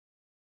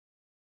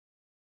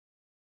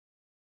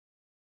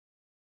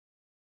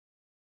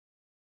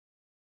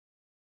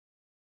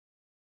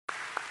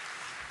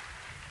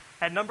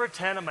At number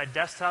 10 on my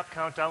desktop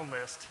countdown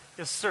list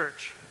is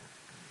search.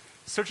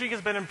 Searching has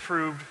been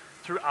improved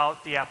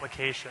throughout the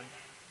application.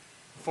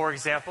 For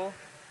example,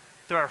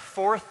 there are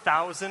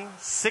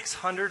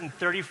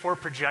 4,634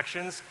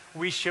 projections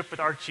we ship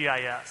with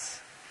ArcGIS.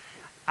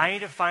 I need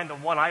to find the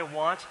one I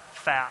want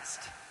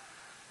fast.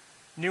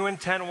 New in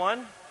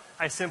 10.1,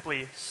 I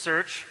simply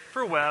search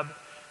for web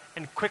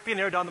and quickly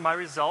narrow down my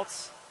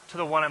results to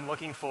the one I'm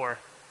looking for.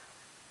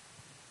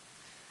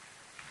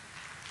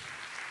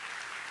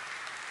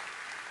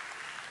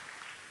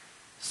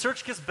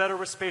 Search gets better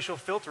with spatial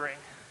filtering.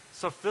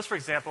 So for this, for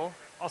example,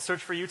 I'll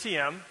search for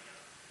UTM,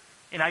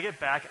 and I get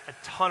back a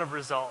ton of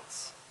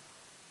results.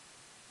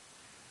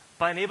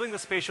 By enabling the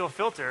spatial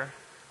filter,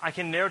 I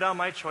can narrow down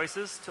my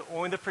choices to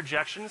only the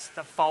projections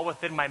that fall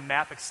within my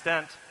map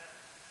extent.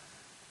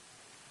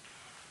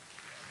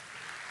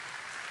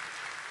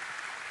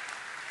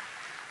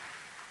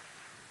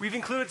 We've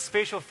included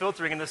spatial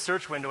filtering in the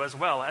search window as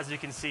well, as you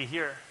can see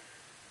here,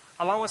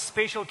 along with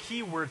spatial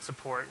keyword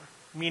support,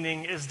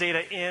 meaning is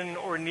data in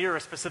or near a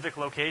specific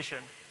location.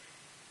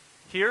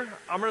 Here,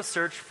 I'm going to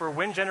search for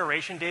wind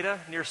generation data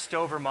near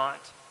Stowe, Vermont.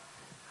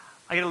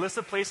 I get a list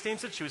of place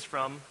names to choose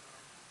from,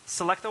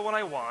 select the one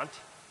I want,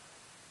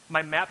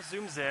 my map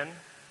zooms in,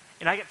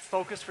 and I get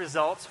focused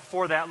results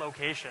for that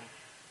location.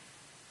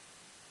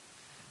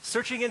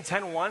 Searching in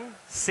 10.1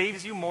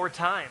 saves you more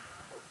time.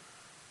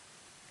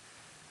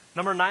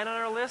 Number 9 on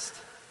our list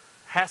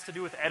has to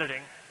do with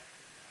editing.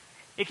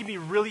 It can be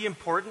really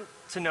important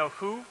to know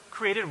who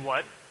created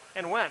what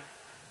and when.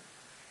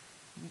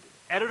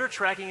 Editor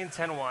tracking in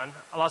 10.1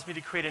 allows me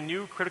to create a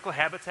new critical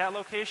habitat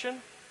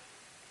location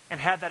and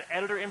have that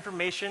editor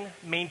information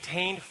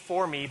maintained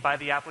for me by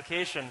the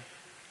application.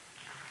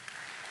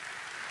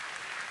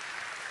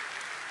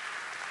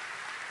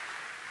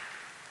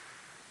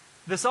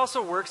 This also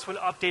works when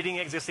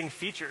updating existing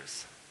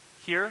features.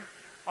 Here,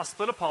 I'll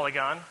split a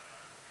polygon,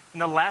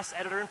 and the last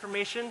editor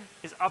information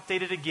is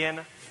updated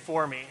again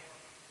for me.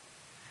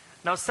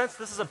 Now, since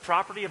this is a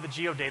property of the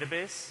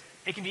geodatabase,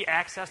 it can be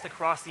accessed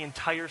across the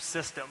entire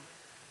system,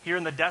 here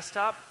in the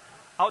desktop,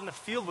 out in the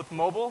field with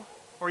mobile,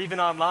 or even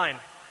online.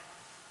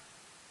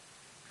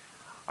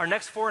 Our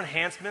next 4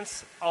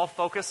 enhancements all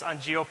focus on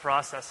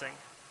geoprocessing.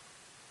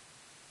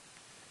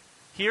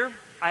 Here,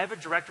 I have a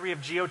directory of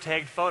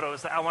geotagged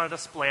photos that I want to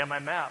display on my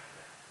map.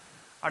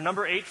 Our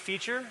number 8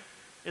 feature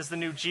is the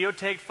new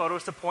geotagged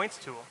photos to points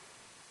tool.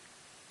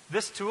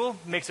 This tool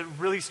makes it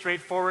really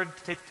straightforward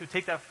to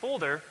take that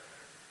folder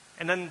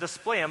and then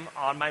display them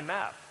on my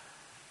map.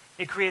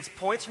 It creates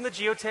points from the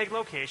geotagged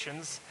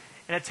locations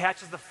and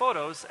attaches the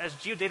photos as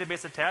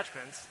geodatabase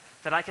attachments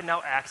that I can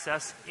now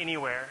access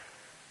anywhere.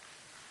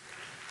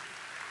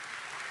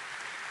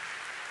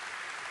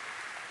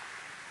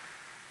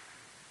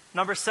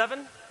 Number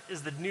 7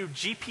 is the new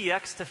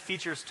GPX to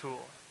features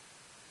tool.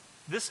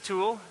 This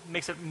tool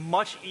makes it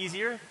much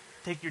easier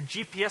to take your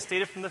GPS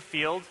data from the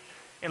field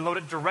and load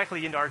it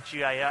directly into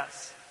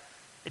ArcGIS.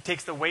 It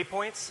takes the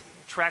waypoints,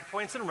 track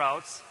points, and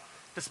routes,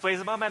 displays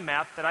them on my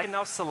map that I can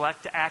now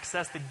select to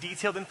access the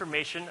detailed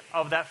information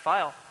of that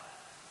file.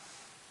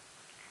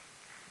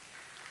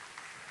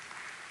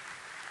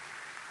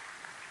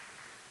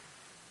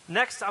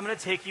 Next, I'm going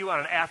to take you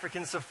on an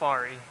African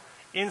safari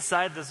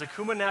inside the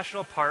Zakuma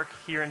National Park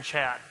here in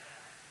Chad.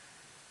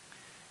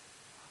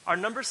 Our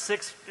number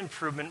 6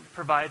 improvement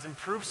provides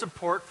improved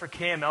support for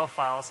KML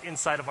files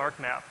inside of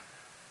ArcMap.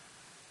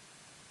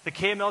 The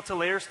KML to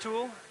layers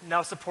tool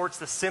now supports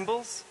the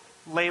symbols,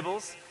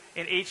 labels,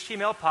 and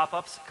HTML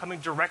pop-ups coming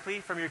directly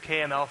from your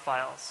KML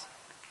files.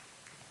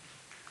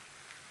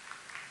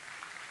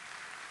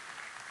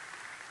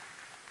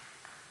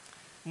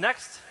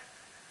 Next,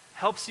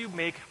 helps you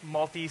make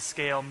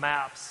multi-scale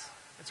maps.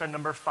 It's our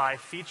number 5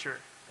 feature.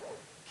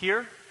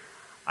 Here,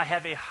 I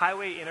have a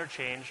highway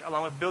interchange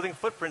along with building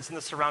footprints in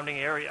the surrounding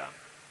area.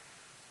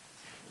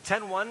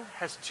 10.1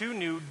 has 2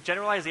 new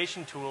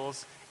generalization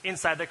tools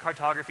inside the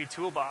cartography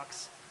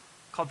toolbox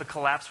called the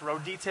collapse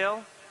road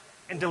detail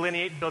and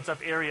delineate built-up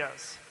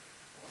areas.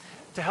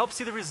 To help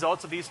see the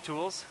results of these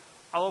tools,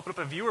 I'll open up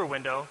a viewer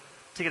window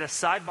to get a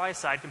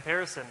side-by-side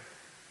comparison.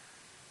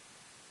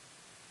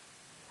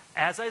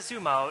 As I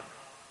zoom out,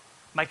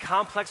 my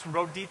complex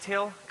road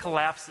detail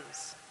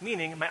collapses,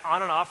 meaning my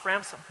on and off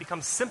ramps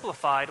become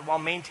simplified while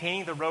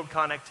maintaining the road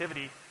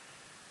connectivity.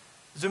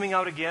 Zooming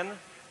out again,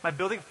 my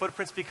building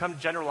footprints become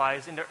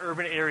generalized into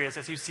urban areas,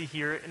 as you see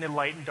here in the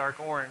light and dark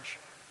orange.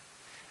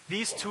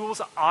 These tools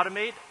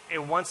automate a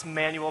once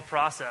manual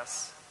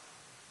process.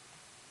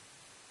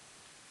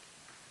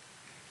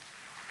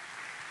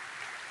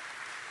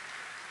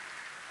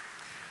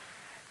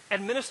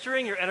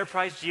 Administering your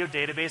enterprise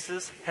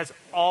geodatabases has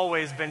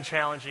always been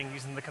challenging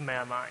using the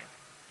command line,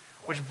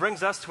 which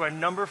brings us to our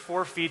number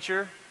 4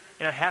 feature,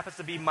 and it happens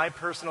to be my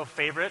personal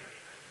favorite.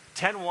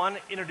 10.1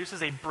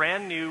 introduces a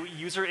brand new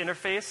user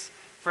interface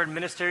for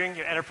administering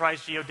your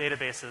enterprise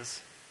geodatabases.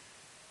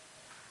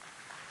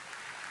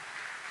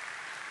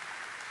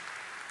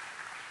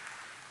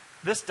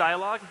 This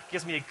dialog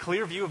gives me a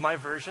clear view of my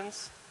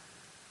versions,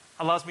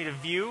 allows me to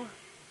view,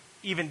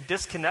 even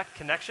disconnect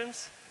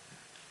connections,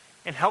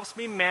 and helps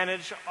me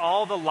manage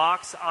all the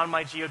locks on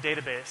my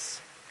geodatabase.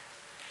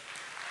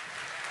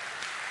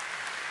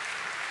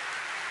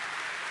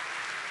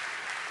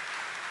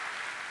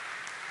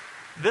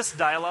 This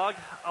dialog,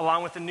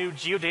 along with the new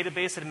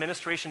geodatabase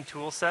administration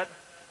toolset,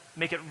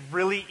 make it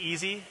really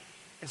easy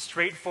and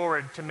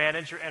straightforward to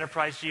manage your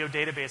enterprise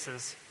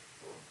geodatabases.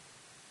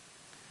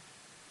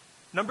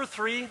 Number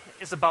 3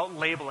 is about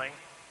labeling.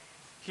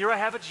 Here I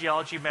have a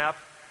geology map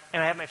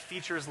and I have my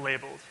features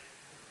labeled.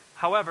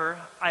 However,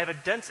 I have a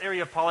dense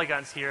area of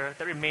polygons here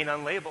that remain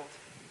unlabeled.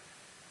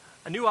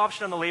 A new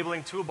option on the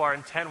labeling toolbar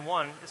in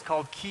 10.1 is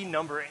called key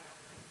numbering,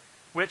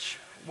 which,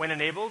 when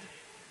enabled,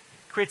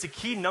 creates a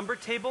key number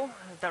table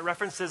that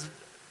references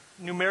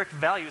numeric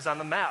values on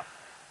the map.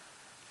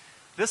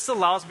 This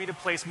allows me to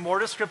place more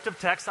descriptive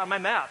text on my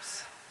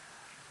maps.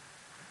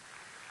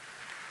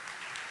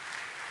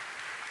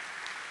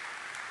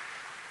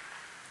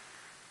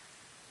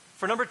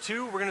 For number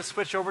 2, we're going to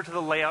switch over to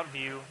the layout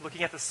view,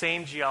 looking at the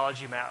same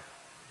geology map.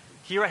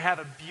 Here I have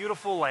a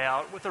beautiful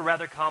layout with a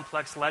rather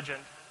complex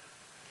legend.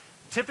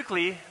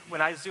 Typically,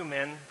 when I zoom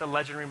in, the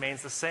legend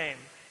remains the same.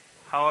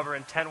 However,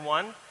 in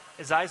 10.1,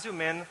 as I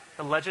zoom in,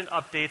 the legend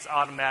updates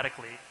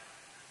automatically.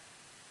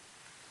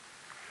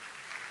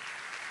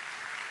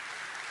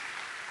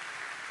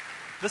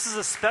 This is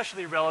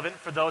especially relevant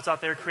for those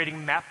out there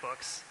creating map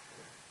books.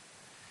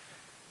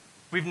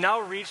 We've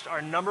now reached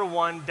our number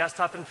 1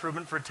 desktop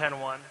improvement for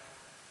 10.1.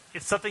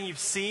 It's something you've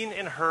seen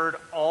and heard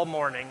all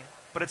morning,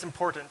 but it's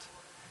important.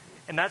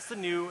 And that's the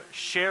new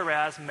Share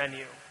As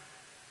menu.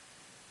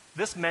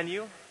 This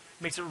menu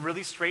makes it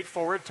really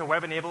straightforward to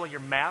web enable your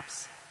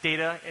maps,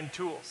 data, and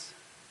tools.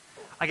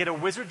 I get a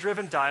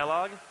wizard-driven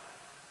dialog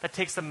that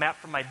takes the map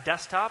from my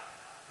desktop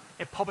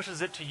and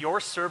publishes it to your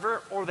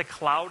server or the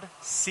cloud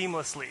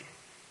seamlessly.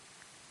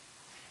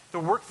 The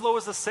workflow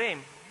is the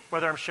same,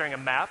 whether I'm sharing a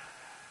map,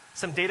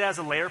 some data as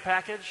a layer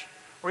package,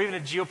 or even a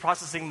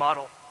geoprocessing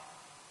model.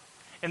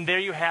 And there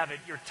you have it,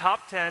 your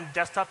top 10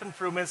 desktop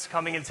improvements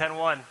coming in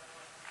 10.1.